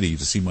the city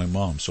to see my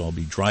mom. So I'll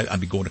be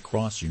going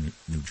across New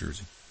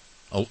Jersey.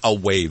 I'll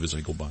wave as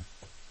I go by.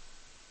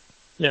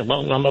 Yeah,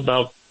 well, I'm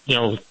about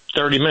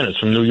 30 minutes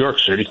from New York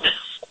City.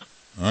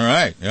 All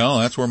right. Well,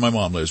 that's where my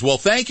mom lives. Well,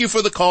 thank you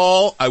for the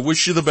call. I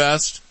wish you the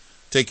best.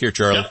 Take care,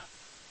 Charlie. Yep.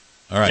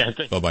 All right.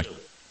 Yeah, bye-bye.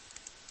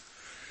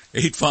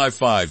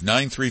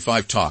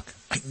 855-935-TALK.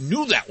 I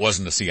knew that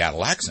wasn't a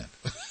Seattle accent.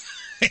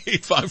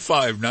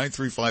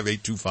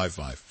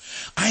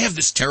 855-935-8255. I have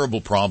this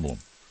terrible problem.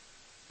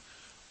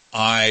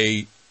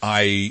 And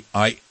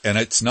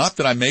it's not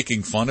that I'm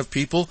making fun of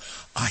people.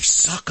 I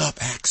suck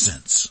up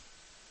accents.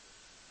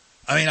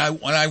 I mean,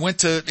 when I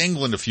went to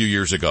England a few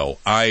years ago,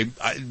 by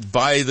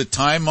the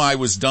time I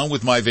was done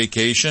with my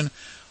vacation,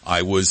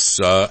 I was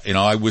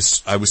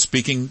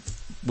speaking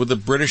with a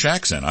British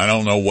accent. I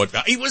don't know what,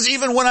 it was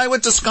even when I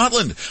went to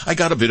Scotland, I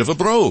got a bit of a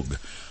brogue.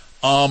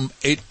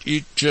 They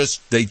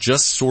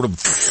just sort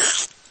of,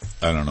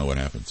 I don't know what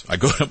happens. I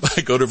go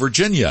to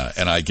Virginia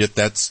and I get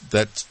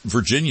that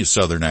Virginia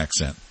Southern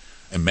accent.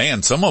 And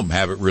man, some of them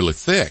have it really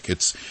thick.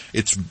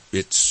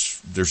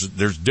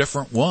 There's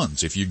different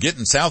ones. If you get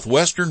in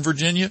southwestern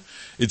Virginia,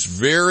 it's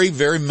very,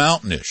 very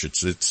mountainish.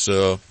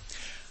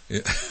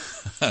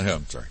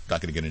 I'm sorry,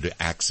 not going to get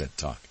into accent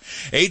talk.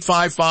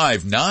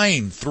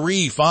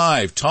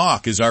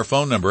 855-935-TALK is our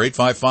phone number.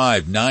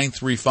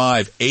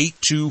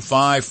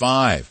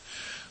 855-935-8255.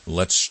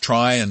 Let's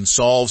try and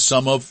solve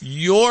some of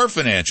your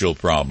financial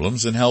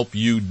problems and help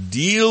you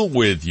deal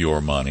with your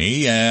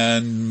money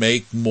and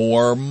make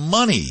more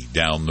money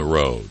down the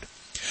road.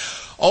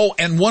 Oh,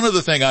 and one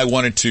other thing I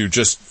wanted to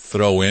just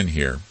throw in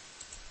here.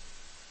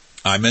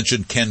 I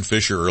mentioned Ken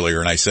Fisher earlier,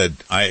 and I said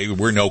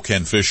we're no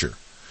Ken Fisher.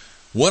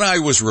 What I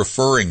was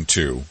referring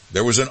to,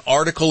 there was an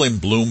article in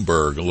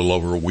Bloomberg a little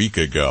over a week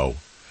ago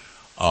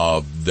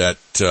that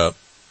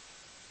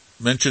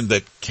mentioned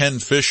that Ken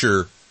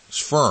Fisher's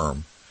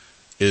firm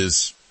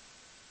is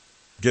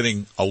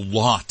getting a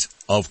lot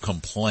of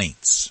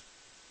complaints.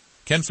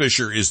 Ken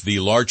Fisher is the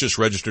largest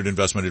registered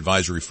investment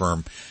advisory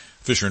firm,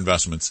 Fisher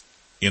Investments,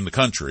 in the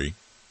country.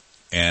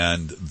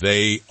 And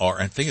they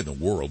are, I think in the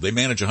world, they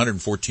manage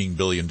 $114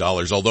 billion,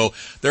 although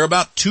they're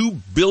about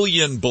 $2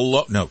 billion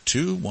below,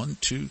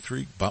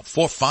 about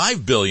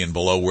 5 billion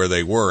below where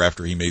they were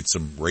after he made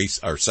some race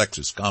or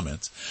sexist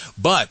comments.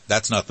 But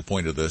that's not the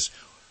point of this.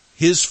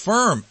 His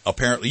firm,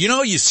 apparently,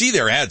 you see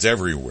their ads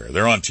everywhere.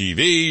 They're on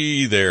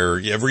TV.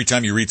 Every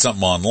time you read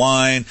something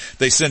online,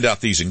 they send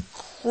out these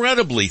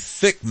incredibly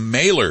thick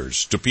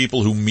mailers to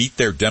people who meet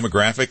their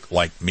demographic,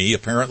 like me,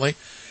 apparently.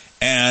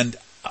 And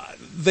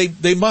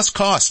they must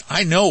cost.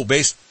 I know,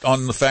 based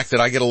on the fact that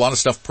I get a lot of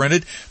stuff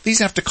printed, these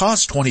have to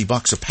cost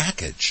 $20 a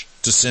package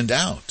to send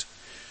out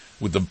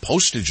with the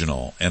postage and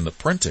all and the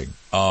printing.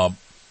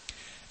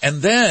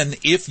 And then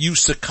if you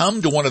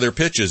succumb to one of their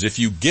pitches, if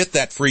you get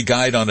that free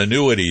guide on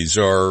annuities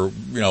or,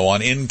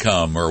 on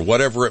income or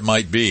whatever it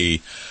might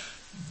be,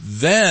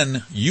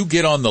 then you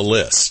get on the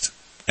list.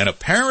 And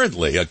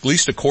apparently, at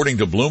least according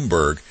to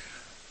Bloomberg,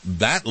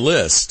 that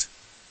list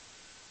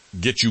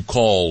gets you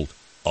called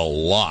a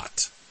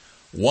lot.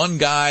 One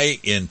guy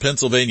in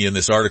Pennsylvania in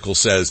this article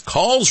says,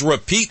 calls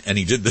repeat, and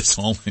he did this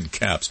all in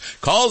caps,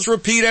 calls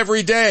repeat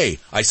every day.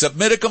 I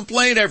submit a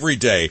complaint every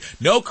day.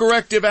 No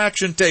corrective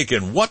action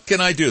taken. What can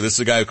I do? This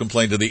is a guy who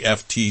complained to the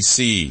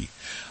FTC.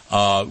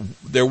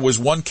 There was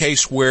one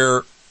case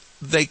where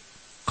they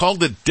called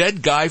the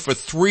dead guy for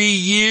 3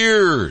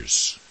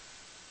 years.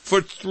 For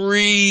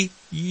 3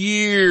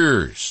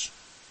 years.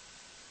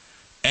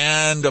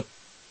 And a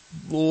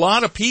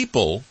lot of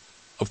people,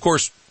 of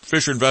course,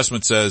 Fisher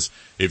Investment says,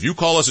 if you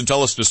call us and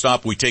tell us to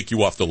stop, we take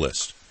you off the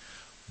list.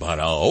 But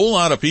a whole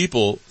lot of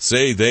people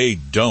say they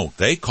don't.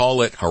 They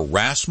call it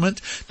harassment.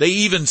 They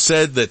even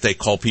said that they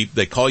call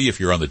you if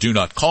you're on the do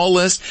not call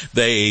list.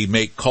 They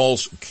make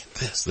calls.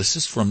 This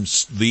is from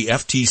the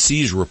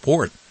FTC's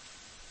report.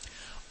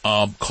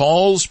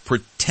 Calls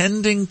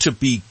pretending to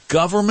be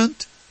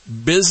government,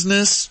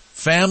 business,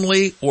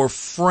 family, or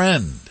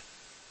friend.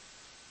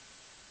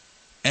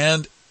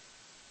 And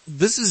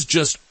this is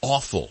just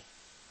awful.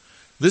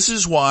 This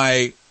is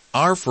why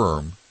our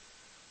firm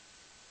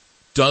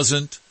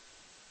doesn't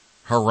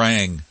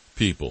harangue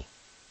people.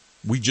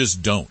 We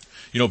just don't.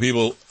 You know,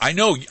 people, I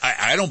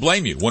don't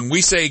blame you. When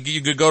we say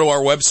you could go to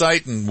our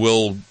website and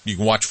you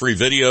can watch free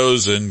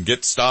videos and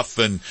get stuff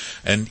and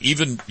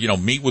even,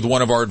 meet with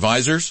one of our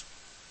advisors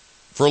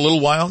for a little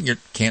while. You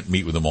can't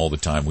meet with them all the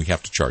time. We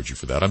have to charge you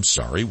for that. I'm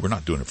sorry. We're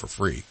not doing it for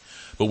free,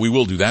 but we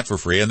will do that for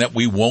free, and that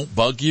we won't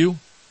bug you.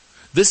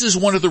 This is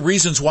one of the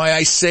reasons why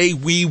I say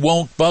we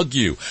won't bug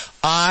you.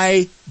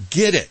 I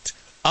get it.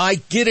 I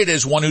get it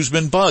as one who's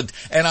been bugged,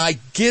 and I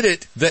get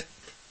it that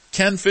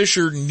Ken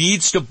Fisher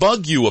needs to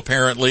bug you,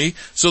 apparently,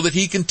 so that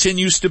he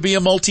continues to be a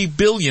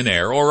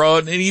multi-billionaire or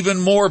an even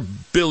more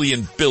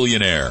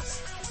billionaire.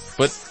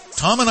 But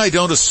Tom and I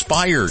don't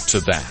aspire to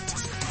that.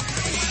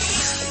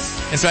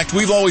 In fact,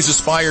 we've always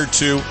aspired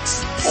to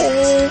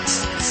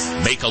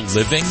make a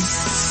living.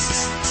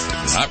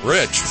 Not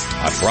rich,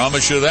 I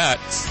promise you that.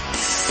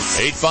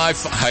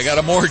 855, I got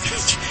a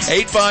mortgage.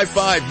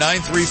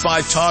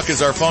 855-935-TALK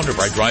is our phone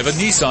number. I drive a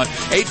Nissan.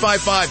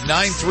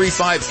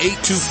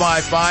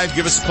 855-935-8255.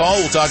 Give us a call.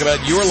 We'll talk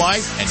about your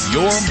life and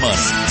your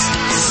money.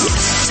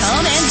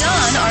 Tom and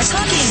Don are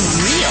talking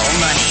real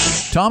money.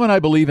 Tom and I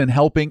believe in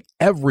helping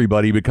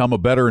everybody become a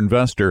better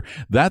investor.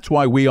 That's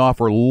why we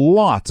offer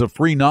lots of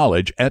free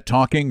knowledge at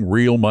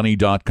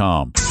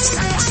TalkingRealMoney.com.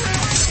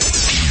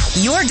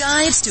 Your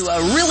guides to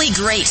a really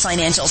great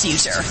financial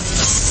future.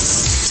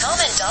 Tom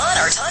and Don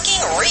are talking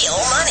real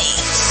money.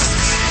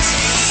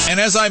 And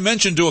as I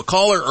mentioned to a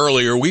caller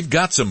earlier, we've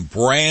got some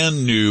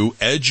brand new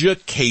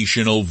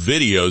educational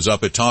videos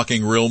up at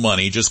Talking Real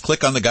Money. Just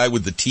click on the guy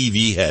with the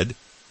TV head.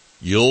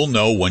 You'll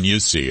know when you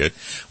see it.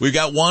 We've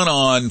got one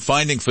on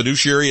finding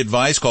fiduciary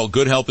advice called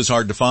Good Help is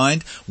Hard to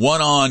Find.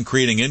 One on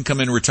creating income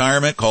in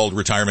retirement called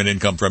Retirement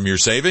Income from Your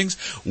Savings.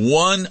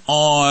 One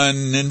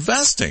on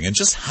investing and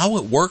just how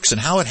it works and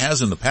how it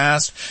has in the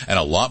past, and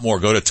a lot more.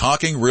 Go to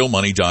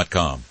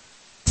TalkingRealMoney.com.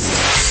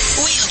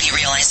 We hope you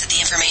realize that the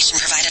information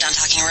provided on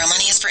Talking Real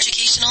Money is for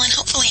educational and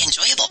hopefully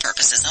enjoyable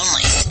purposes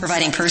only.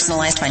 Providing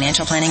personalized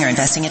financial planning or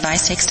investing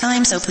advice takes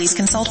time, so please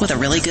consult with a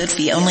really good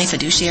fee-only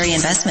fiduciary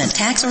investment,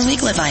 tax, or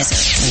legal advisor.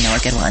 We know a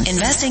good one.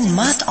 Investing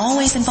must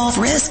always involve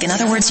risk. In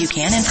other words, you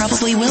can and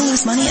probably will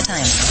lose money at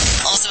times.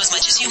 Also, as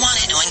much as you want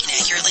it, no one can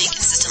accurately,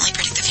 consistently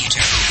predict the future.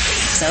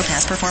 So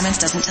past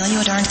performance doesn't tell you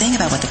a darn thing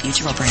about what the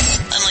future will bring.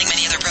 Unlike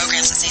many other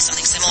programs that say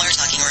something similar,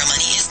 Talking Real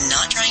Money is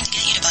not trying to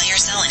get you to buy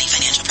or sell any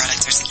financial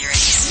products or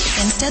securities.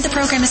 Instead, the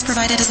program is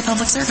provided as a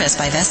public service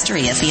by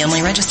Vestry, a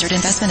fee-only registered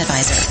investment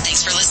advisor.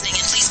 Thanks for listening,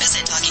 and please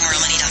visit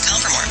TalkingRealMoney.com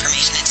for more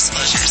information and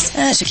disclosures.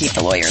 That should keep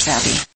the lawyers happy.